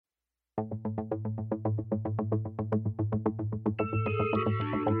For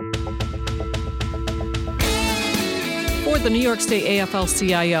the New York State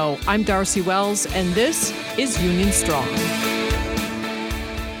AFL-CIO, I'm Darcy Wells, and this is Union Strong.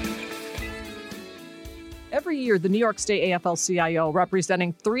 Every year, the New York State AFL-CIO,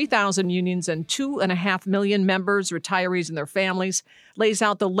 representing 3,000 unions and 2.5 million members, retirees, and their families, lays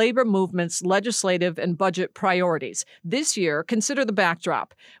out the labor movement's legislative and budget priorities. This year, consider the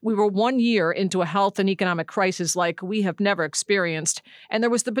backdrop. We were 1 year into a health and economic crisis like we have never experienced, and there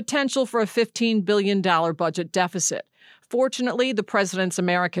was the potential for a $15 billion budget deficit. Fortunately, the president's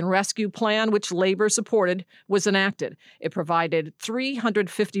American Rescue Plan, which labor supported, was enacted. It provided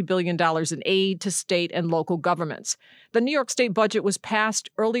 $350 billion in aid to state and local governments. The New York State budget was passed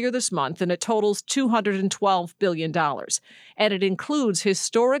earlier this month, and it totals $212 billion. And it includes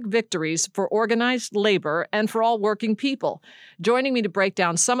historic victories for organized labor and for all working people. Joining me to break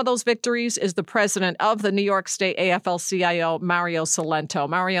down some of those victories is the president of the New York State AFL-CIO, Mario Cilento.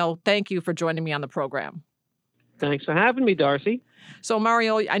 Mario, thank you for joining me on the program. Thanks for having me, Darcy. So,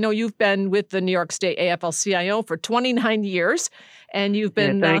 Mario, I know you've been with the New York State AFL-CIO for 29 years, and you've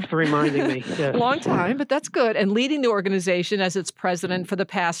been... thanks for reminding me. A long time, but that's good. And leading the organization as its president for the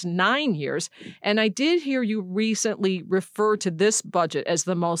past 9 years. And I did hear you recently refer to this budget as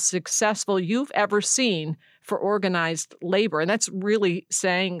the most successful you've ever seen for organized labor. And that's really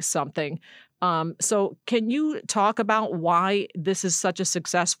saying something. So can you talk about why this is such a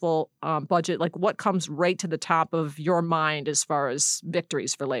successful budget? Like, what comes right to the top of your mind as far as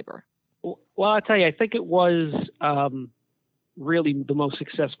victories for labor? Well, I'll tell you, I think it was really the most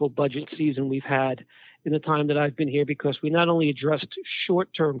successful budget season we've had in the time that I've been here, because we not only addressed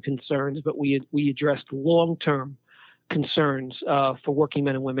short-term concerns, but we addressed long-term concerns for working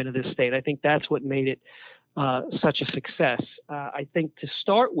men and women of this state. I think that's what made it such a success. I think to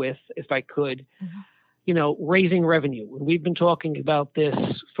start with, if I could, raising revenue. We've been talking about this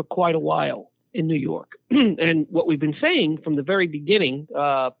for quite a while in New York. And what we've been saying from the very beginning,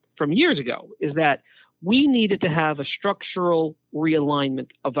 from years ago, is that we needed to have a structural realignment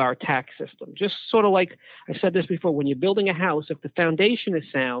of our tax system. Just sort of like I said this before, when you're building a house, if the foundation is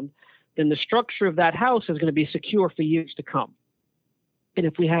sound, then the structure of that house is going to be secure for years to come. And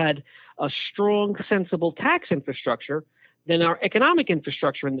if we had a strong, sensible tax infrastructure, then our economic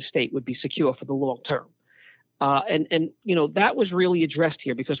infrastructure in the state would be secure for the long term. And that was really addressed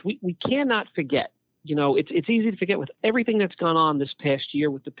here, because we cannot forget. It's easy to forget with everything that's gone on this past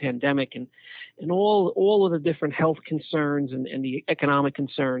year with the pandemic and all of the different health concerns and the economic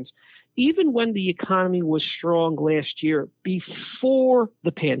concerns. Even when the economy was strong last year, before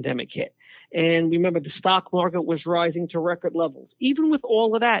the pandemic hit, and remember, the stock market was rising to record levels. Even with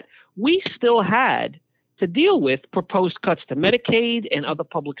all of that, we still had to deal with proposed cuts to Medicaid and other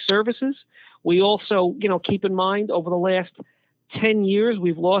public services. We also, keep in mind, over the last 10 years,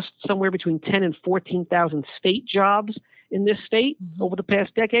 we've lost somewhere between 10 and 14,000 state jobs in this state over the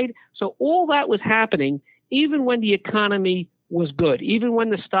past decade. So all that was happening even when the economy was good, even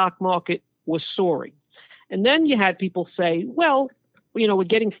when the stock market was soaring. And then you had people say, well, we're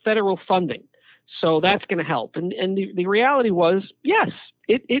getting federal funding, so that's going to help. And the reality was, yes,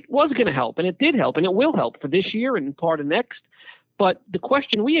 it was going to help, and it did help, and it will help for this year and part of next. But the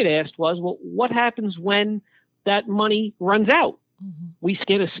question we had asked was, well, what happens when that money runs out? We're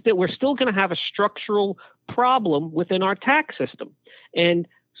still going to have a structural problem within our tax system. And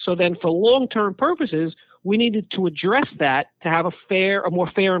so then for long-term purposes, we needed to address that to have a more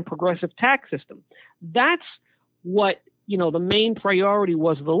fair and progressive tax system. That's what the main priority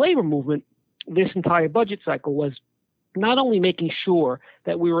was of the labor movement this entire budget cycle, was not only making sure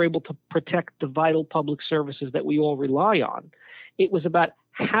that we were able to protect the vital public services that we all rely on. It was about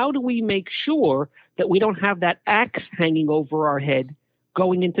how do we make sure that we don't have that axe hanging over our head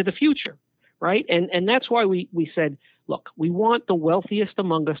going into the future, right? And that's why we said, look, we want the wealthiest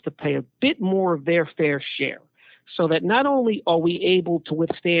among us to pay a bit more of their fair share, so that not only are we able to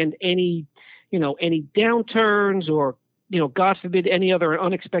withstand any downturns or God forbid, any other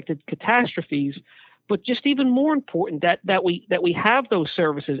unexpected catastrophes, but just even more important that we have those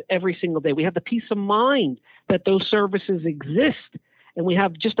services every single day. We have the peace of mind that those services exist, and we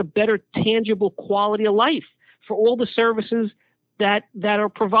have just a better tangible quality of life for all the services that are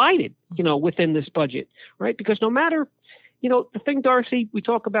provided, within this budget, right? Because no matter, the thing, Darcy, we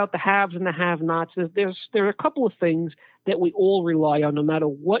talk about the haves and the have-nots. There are a couple of things that we all rely on, no matter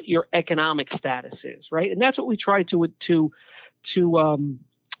what your economic status is, right? And that's what we try to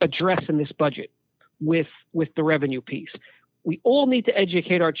address in this budget with the revenue piece. We all need to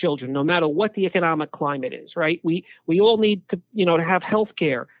educate our children, no matter what the economic climate is, right? We all need to, to have health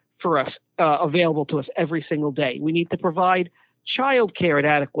care for us, available to us every single day. We need to provide childcare at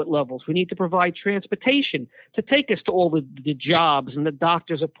adequate levels. We need to provide transportation to take us to all the jobs and the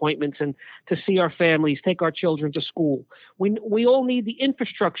doctor's appointments and to see our families, take our children to school. We all need the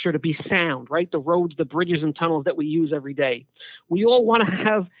infrastructure to be sound, right? The roads, the bridges and tunnels that we use every day. We all want to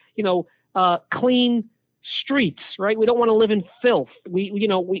have, clean streets, right? We don't want to live in filth.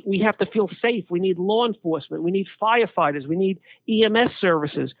 We have to feel safe. We need law enforcement. We need firefighters. We need EMS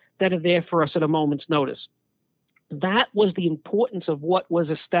services that are there for us at a moment's notice. That was the importance of what was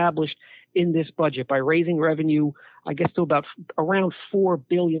established in this budget by raising revenue, I guess, to about around $4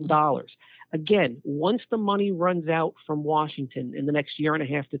 billion. Again, once the money runs out from Washington in the next year and a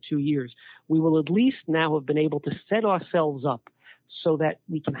half to 2 years, we will at least now have been able to set ourselves up so that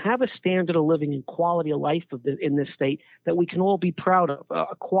we can have a standard of living and quality of life in this state that we can all be proud of,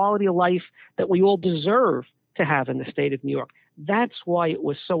 a quality of life that we all deserve to have in the state of New York. That's why it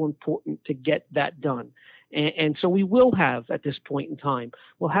was so important to get that done. And so we will have, at this point in time,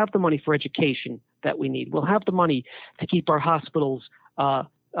 we'll have the money for education that we need. We'll have the money to keep our hospitals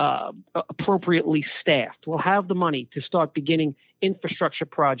appropriately staffed. We'll have the money to start beginning infrastructure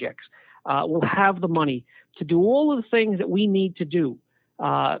projects. We'll have the money to do all of the things that we need to do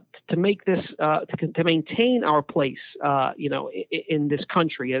to make this, to maintain our place, in this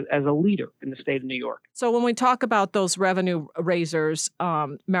country as a leader in the state of New York. So when we talk about those revenue raisers,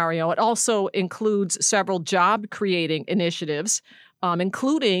 Mario, it also includes several job-creating initiatives,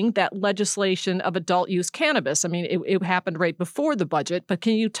 including that legislation of adult-use cannabis. I mean, it happened right before the budget, but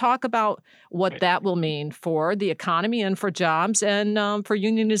can you talk about what that will mean for the economy and for jobs and for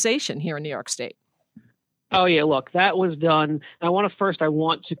unionization here in New York State? Oh, yeah, look, that was done. I want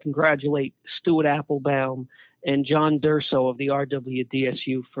to congratulate Stuart Applebaum and John Durso of the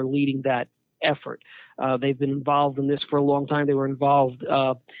RWDSU for leading that effort. They've been involved in this for a long time. They were involved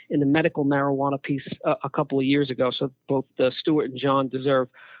in the medical marijuana piece a couple of years ago. So both Stuart and John deserve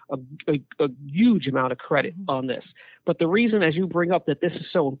a huge amount of credit on this. But the reason, as you bring up, that this is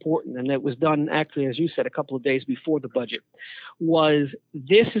so important, and it was done actually, as you said, a couple of days before the budget, was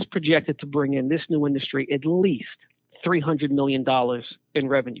this is projected to bring in this new industry at least $300 million in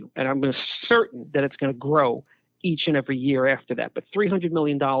revenue. And I'm certain that it's going to grow each and every year after that. But $300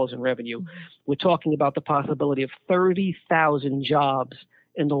 million in revenue, we're talking about the possibility of 30,000 jobs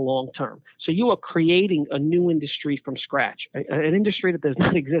in the long term. So you are creating a new industry from scratch. An industry that does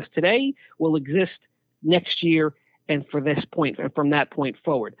not exist today will exist next year and from that point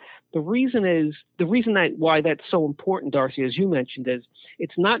forward. The reason why that's so important, Darcy, as you mentioned, is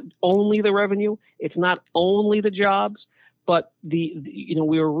it's not only the revenue, it's not only the jobs, but we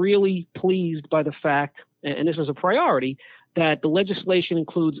were really pleased by the fact, and this was a priority, that the legislation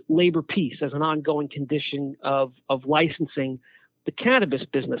includes labor peace as an ongoing condition of licensing the cannabis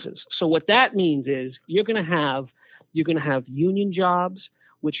businesses. So what that means is you're going to have union jobs,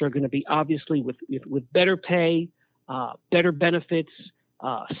 which are going to be obviously with better pay, better benefits,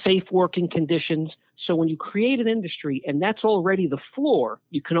 safe working conditions. So when you create an industry, and that's already the floor,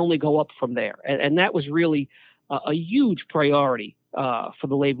 you can only go up from there. And that was really a huge priority for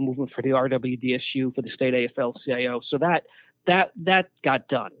the labor movement, for the RWDSU, for the state AFL-CIO. So that got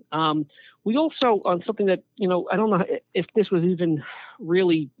done. We also, on something that, I don't know if this was even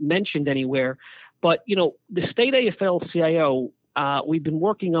really mentioned anywhere, but, the state AFL-CIO, we've been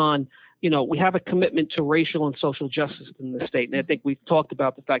working on, we have a commitment to racial and social justice in the state. And I think we've talked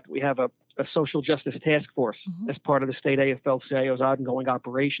about the fact that we have a social justice task force as part of the state AFL-CIO's ongoing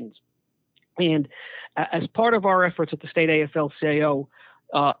operations. And as part of our efforts at the state AFL-CIO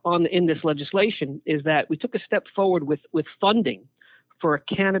in this legislation is that we took a step forward with funding for a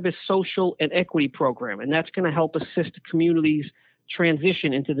cannabis social and equity program. And that's going to help assist communities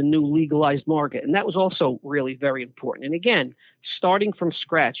transition into the new legalized market. And that was also really very important. And again, starting from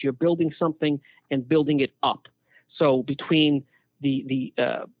scratch, you're building something and building it up. So between the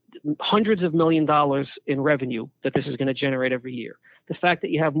hundreds of $1 million in revenue that this is going to generate every year, the fact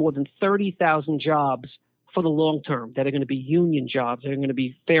that you have more than 30,000 jobs for the long term that are going to be union jobs, that are going to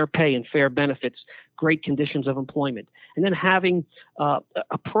be fair pay and fair benefits, great conditions of employment, and then having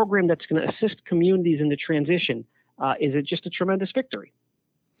a program that's going to assist communities in the transition is just a tremendous victory.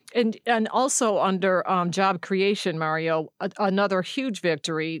 And also under job creation, Mario, another huge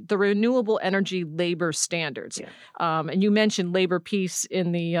victory, the renewable energy labor standards. Yeah. And you mentioned labor peace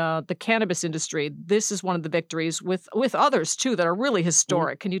in the cannabis industry. This is one of the victories with others, too, that are really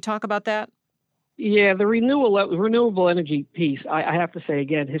historic. Can you talk about that? Yeah, the renewable energy piece, I have to say,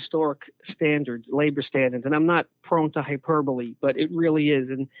 again, historic standards, labor standards, and I'm not prone to hyperbole, but it really is.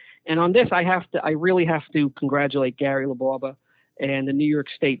 And on this, I really have to congratulate Gary LaBarba and the New York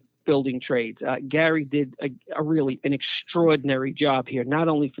State building trades. Gary did a really an extraordinary job here, not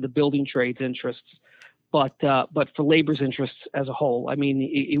only for the building trades interests, but for labor's interests as a whole. I mean,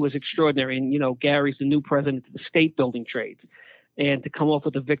 it was extraordinary. And, Gary's the new president of the state building trades. And to come off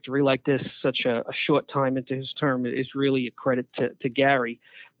with a victory like this, such a short time into his term, is really a credit to Gary.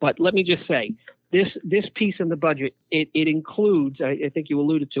 But let me just say, this piece in the budget, it includes, I think you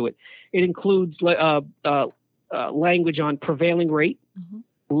alluded to it, it includes language on prevailing rate,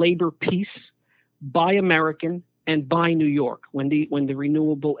 labor peace, Buy American, and Buy New York when the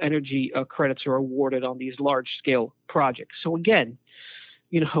renewable energy credits are awarded on these large scale projects. So again,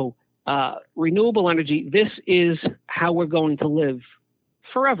 renewable energy, this is how we're going to live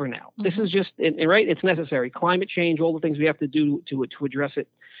forever now. This is just, right? It's necessary. Climate change, all the things we have to do to address it.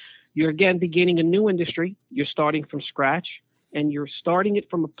 You're again beginning a new industry. You're starting from scratch, and you're starting it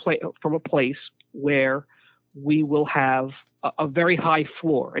from a place where we will have a very high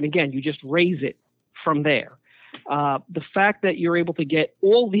floor. And again, you just raise it from there. The fact that you're able to get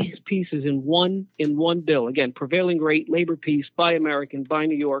all these pieces in one bill, again, prevailing rate, labor peace, Buy American, Buy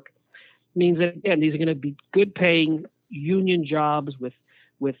New York, means that, again, these are going to be good paying union jobs with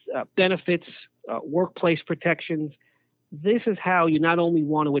benefits, workplace protections. This is how you not only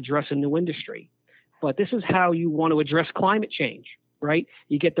want to address a new industry, but this is how you want to address climate change, right?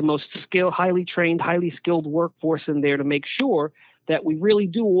 You get the most highly trained, highly skilled workforce in there to make sure that we really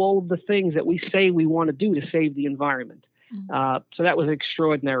do all of the things that we say we want to do to save the environment. So that was an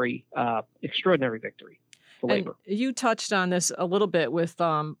extraordinary victory for labor. And you touched on this a little bit with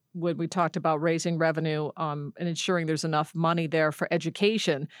when we talked about raising revenue and ensuring there's enough money there for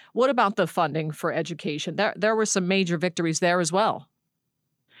education. What about the funding for education? There were some major victories there as well.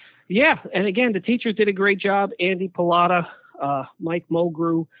 Yeah, and again, the teachers did a great job. Andy Pallotta, Mike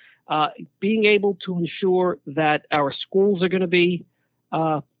Mulgrew, being able to ensure that our schools are going to be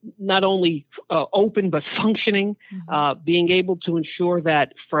not only open but functioning, being able to ensure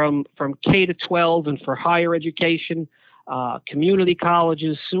that from K to 12 and for higher education, community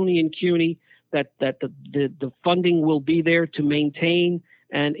colleges, SUNY and CUNY, that the funding will be there to maintain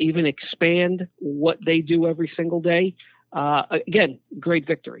and even expand what they do every single day. Again, great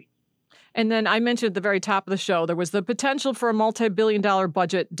victory. And then I mentioned at the very top of the show, there was the potential for a multi-billion-dollar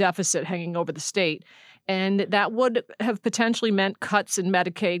budget deficit hanging over the state. And that would have potentially meant cuts in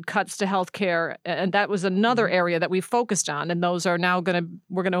Medicaid, cuts to health care. And that was another area that we focused on. And those are now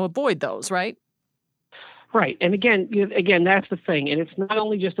we're going to avoid those, right? Right. And again, that's the thing. And it's not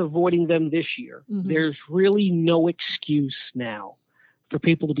only just avoiding them this year. There's really no excuse now for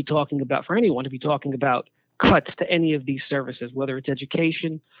people to be talking about, for anyone to be talking about cuts to any of these services, whether it's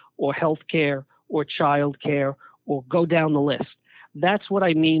education or healthcare or childcare or go down the list. That's what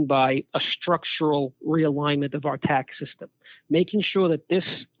I mean by a structural realignment of our tax system, making sure that this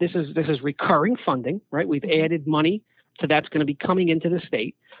is recurring funding, right? We've added money, so that's going to be coming into the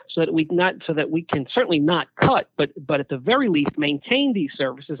state, so that we can certainly not cut, but at the very least maintain these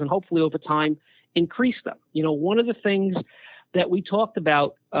services and hopefully over time increase them. One of the things that we talked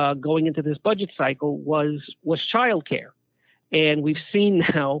about going into this budget cycle was childcare, and we've seen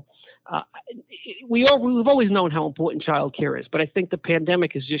now. We've always known how important childcare is, but I think the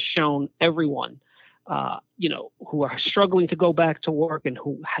pandemic has just shown everyone, who are struggling to go back to work and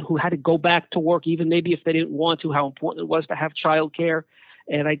who had to go back to work even maybe if they didn't want to, how important it was to have childcare.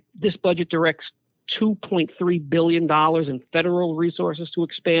 And this budget directs $2.3 billion in federal resources to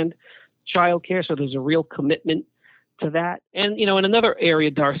expand childcare, so there's a real commitment to that. And in another area,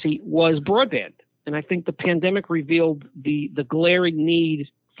 Darcy, was broadband, and I think the pandemic revealed the glaring need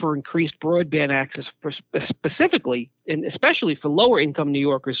for increased broadband access, specifically and especially for lower income New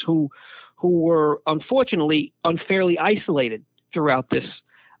Yorkers who were unfortunately unfairly isolated throughout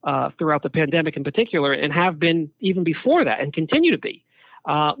the pandemic in particular, and have been even before that and continue to be.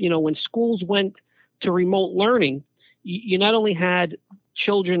 When schools went to remote learning, you not only had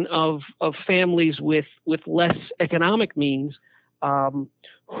children of families with less economic means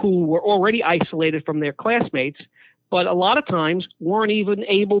who were already isolated from their classmates, but a lot of times weren't even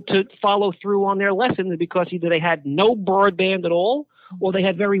able to follow through on their lessons because either they had no broadband at all or they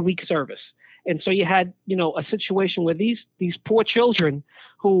had very weak service. And so you had, a situation where these poor children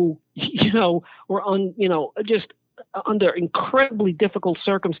who, were just under incredibly difficult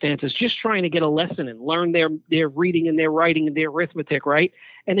circumstances, just trying to get a lesson and learn their reading and their writing and their arithmetic, right?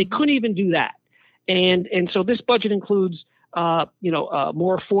 And they couldn't even do that. And so this budget includes,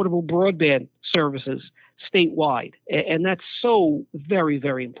 more affordable broadband services statewide. And that's so very,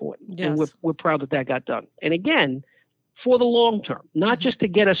 very important. Yes. And we're proud that got done. And again, for the long term, not just to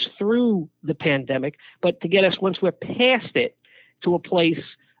get us through the pandemic, but to get us, once we're past it, to a place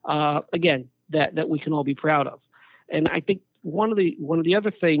again, that we can all be proud of. And I think one of the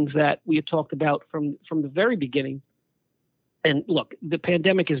other things that we had talked about from the very beginning, and look, the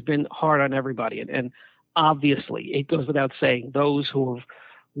pandemic has been hard on everybody, and obviously it goes without saying, those who have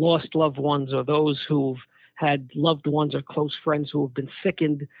lost loved ones or those who've had loved ones or close friends who have been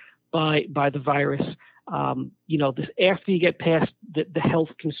sickened by the virus, this, after you get past the health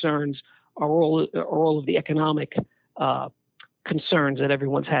concerns, are all of the economic concerns that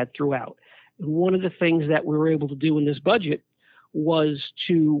everyone's had throughout. And one of the things that we were able to do in this budget was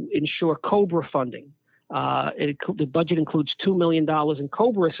to ensure COBRA funding. The budget includes $2 million in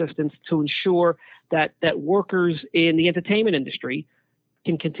COBRA assistance to ensure that workers in the entertainment industry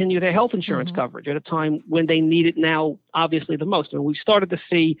can continue their health insurance coverage at a time when they need it now, obviously the most. And we start to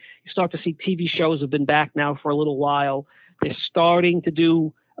see TV shows have been back now for a little while. They're starting to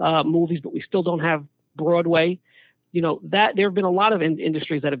do movies, but we still don't have Broadway. That there have been a lot of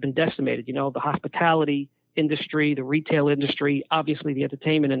industries that have been decimated. The hospitality industry, the retail industry, obviously the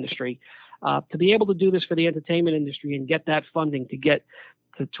entertainment industry. To be able to do this for the entertainment industry and get that funding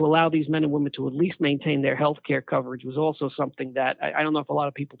to allow these men and women to at least maintain their health care coverage was also something that I don't know if a lot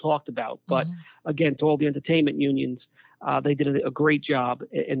of people talked about. But again, to all the entertainment unions, they did a great job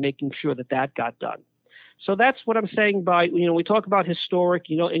in making sure that got done. So that's what I'm saying by, we talk about historic,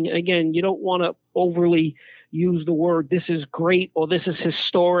 and again, you don't want to overly use the word this is great or this is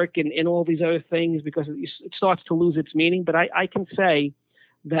historic and all these other things because it starts to lose its meaning. But I can say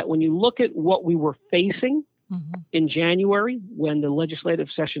that when you look at what we were facing in January when the legislative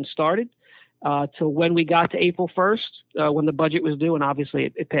session started to when we got to April 1st, when the budget was due, and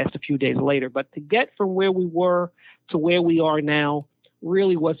obviously it passed a few days later, but to get from where we were to where we are now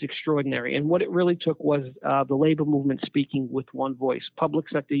really was extraordinary. And what it really took was the labor movement speaking with one voice, public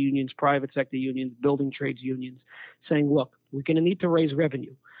sector unions, private sector unions, building trades unions, saying, look, we're going to need to raise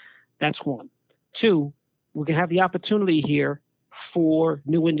revenue. That's one. Two, we're going to have the opportunity here for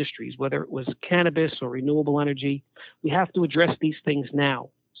new industries, whether it was cannabis or renewable energy. We have to address these things now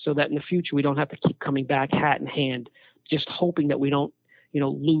so that in the future we don't have to keep coming back hat in hand, just hoping that we don't,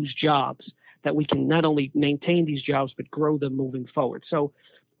 lose jobs, that we can not only maintain these jobs, but grow them moving forward. So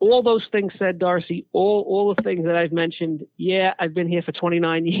all those things said, Darcy, all the things that I've mentioned, yeah, I've been here for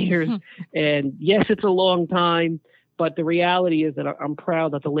 29 years, and yes, it's a long time, but the reality is that I'm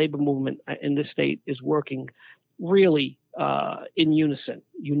proud that the labor movement in this state is working really in unison,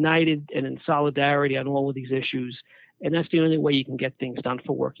 united and in solidarity on all of these issues. And that's the only way you can get things done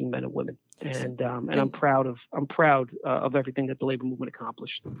for working men and women. And I'm proud of everything that the labor movement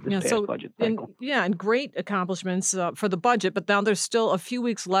accomplished this past budget cycle. And great accomplishments for the budget. But now there's still a few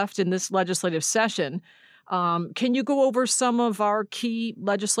weeks left in this legislative session. Can you go over some of our key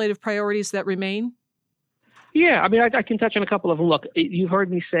legislative priorities that remain? Yeah, I mean, I can touch on a couple of them. Look, you've heard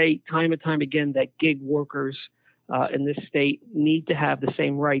me say time and time again that gig workers in this state need to have the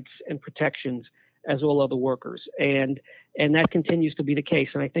same rights and protections as all other workers. And that continues to be the case.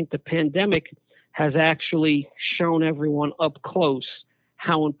 And I think the pandemic has actually shown everyone up close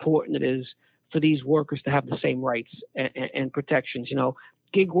how important it is for these workers to have the same rights and protections.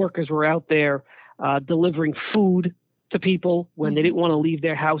 Gig workers were out there delivering food to people when they didn't want to leave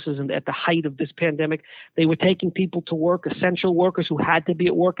their houses. And at the height of this pandemic, they were taking people to work, essential workers who had to be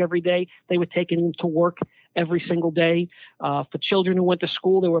at work every day. They were taking them to work every single day. For children who went to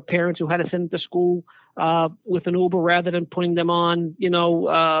school, there were parents who had to send them to school with an Uber rather than putting them on,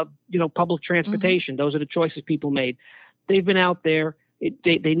 public transportation. Those are the choices people made. They've been out there.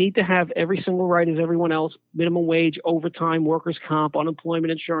 They need to have every single right as everyone else: minimum wage, overtime, workers' comp,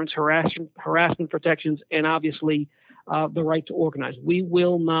 unemployment insurance, harassment protections, and obviously the right to organize. We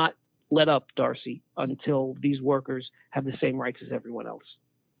will not let up, Darcy, until these workers have the same rights as everyone else.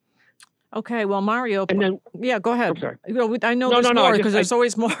 Okay, well, Mario, and then, yeah, go ahead. I'm sorry. I know there's more because there's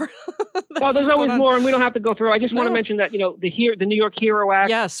always more. Well, there's always more, and we don't have to go through. I just want to mention that the New York HERO Act.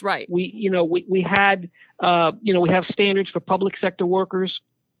 Yes, right. We had we have standards for public sector workers,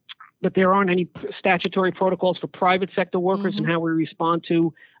 but there aren't any statutory protocols for private sector workers and how we respond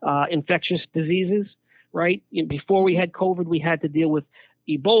to infectious diseases. Right? Before we had COVID, we had to deal with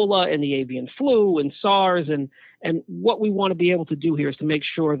Ebola and the avian flu and SARS. And what we want to be able to do here is to make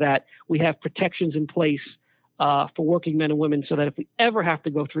sure that we have protections in place for working men and women so that if we ever have to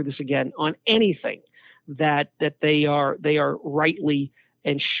go through this again on anything, that they are rightly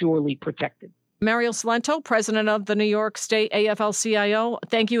and surely protected. Mario Cilento, president of the New York State AFL-CIO,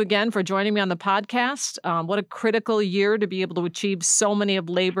 thank you again for joining me on the podcast. What a critical year to be able to achieve so many of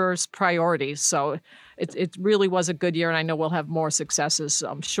labor's priorities. So it really was a good year, and I know we'll have more successes,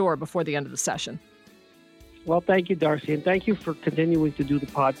 I'm sure, before the end of the session. Well, thank you, Darcy, and thank you for continuing to do the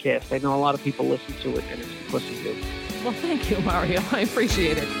podcast. I know a lot of people listen to it, and it's because of you. Well, thank you, Mario. I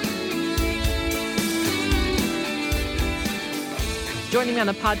appreciate it. Joining me on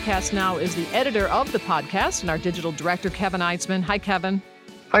the podcast now is the editor of the podcast and our digital director, Kevin Eitzman. Hi, Kevin.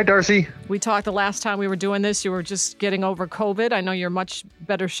 Hi, Darcy. We talked the last time we were doing this. You were just getting over COVID. I know you're much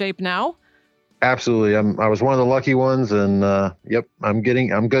better shape now. Absolutely. I was one of the lucky ones, and I'm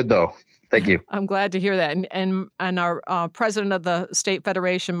good though. Thank you. I'm glad to hear that. And our president of the State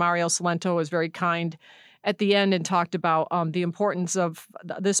Federation, Mario Cilento, was very kind at the end and talked about the importance of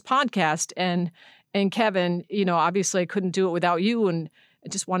this podcast. And Kevin, obviously I couldn't do it without you. And I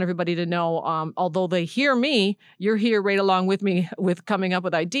just want everybody to know, although they hear me, you're here right along with me with coming up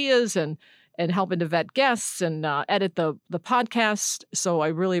with ideas and helping to vet guests and edit the podcast. So I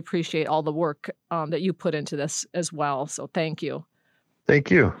really appreciate all the work that you put into this as well. So thank you.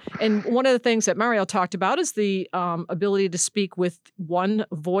 Thank you. And one of the things that Mario talked about is the ability to speak with one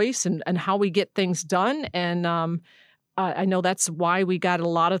voice and how we get things done. And I know that's why we got a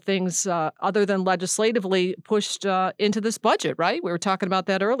lot of things other than legislatively pushed into this budget, right? We were talking about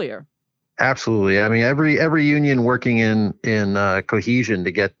that earlier. Absolutely. I mean, every union working in cohesion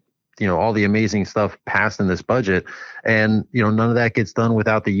to get all the amazing stuff passed in this budget, and none of that gets done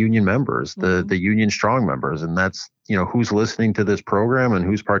without the union members, the union strong members, and that's who's listening to this program and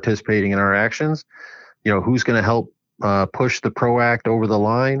who's participating in our actions. Who's going to help push the PRO Act over the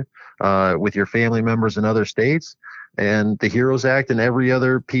line with your family members in other states, and the HEROES Act and every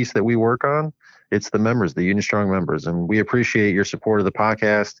other piece that we work on. It's the members, the union strong members, and we appreciate your support of the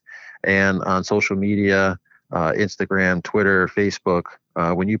podcast and on social media, Instagram, Twitter, Facebook.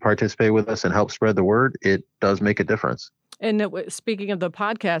 When you participate with us and help spread the word, it does make a difference. And speaking of the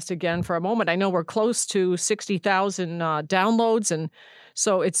podcast again for a moment, I know we're close to 60,000 downloads. And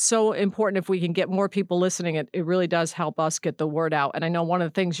so it's so important if we can get more people listening. It really does help us get the word out. And I know one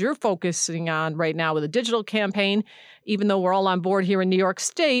of the things you're focusing on right now with a digital campaign, even though we're all on board here in New York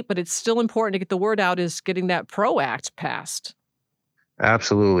State, but it's still important to get the word out, is getting that PRO Act passed.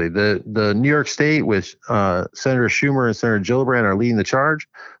 Absolutely. The New York State with Senator Schumer and Senator Gillibrand are leading the charge.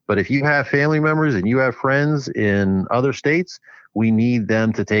 But if you have family members and you have friends in other states, we need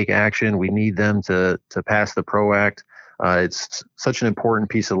them to take action. We need them to pass the PRO Act. It's such an important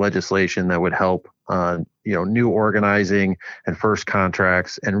piece of legislation that would help new organizing and first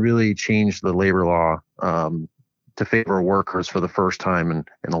contracts and really change the labor law to favor workers for the first time in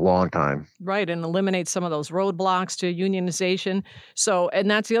a long time. Right, and eliminate some of those roadblocks to unionization. So, and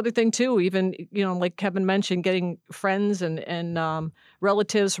that's the other thing too, even, like Kevin mentioned, getting friends and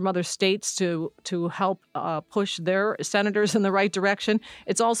relatives from other states to help push their senators in the right direction.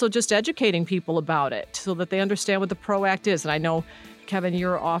 It's also just educating people about it so that they understand what the PRO Act is. And I know, Kevin,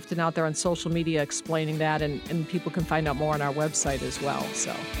 you're often out there on social media explaining that, and people can find out more on our website as well.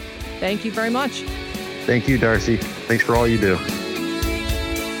 So thank you very much. Thank you, Darcy. Thanks for all you do.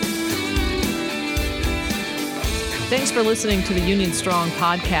 Thanks for listening to the Union Strong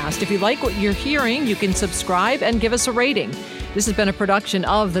podcast. If you like what you're hearing, you can subscribe and give us a rating. This has been a production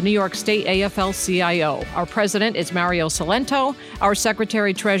of the New York State AFL-CIO. Our president is Mario Cilento. Our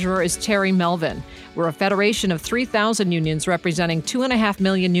secretary-treasurer is Terry Melvin. We're a federation of 3,000 unions representing 2.5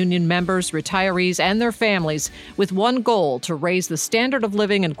 million union members, retirees, and their families, with one goal: to raise the standard of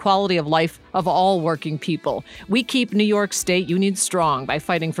living and quality of life of all working people. We keep New York State unions strong by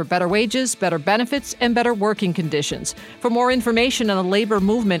fighting for better wages, better benefits, and better working conditions. For more information on the labor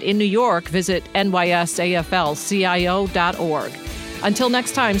movement in New York, visit nysaflcio.org. Until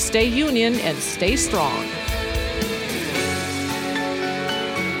next time, stay union and stay strong.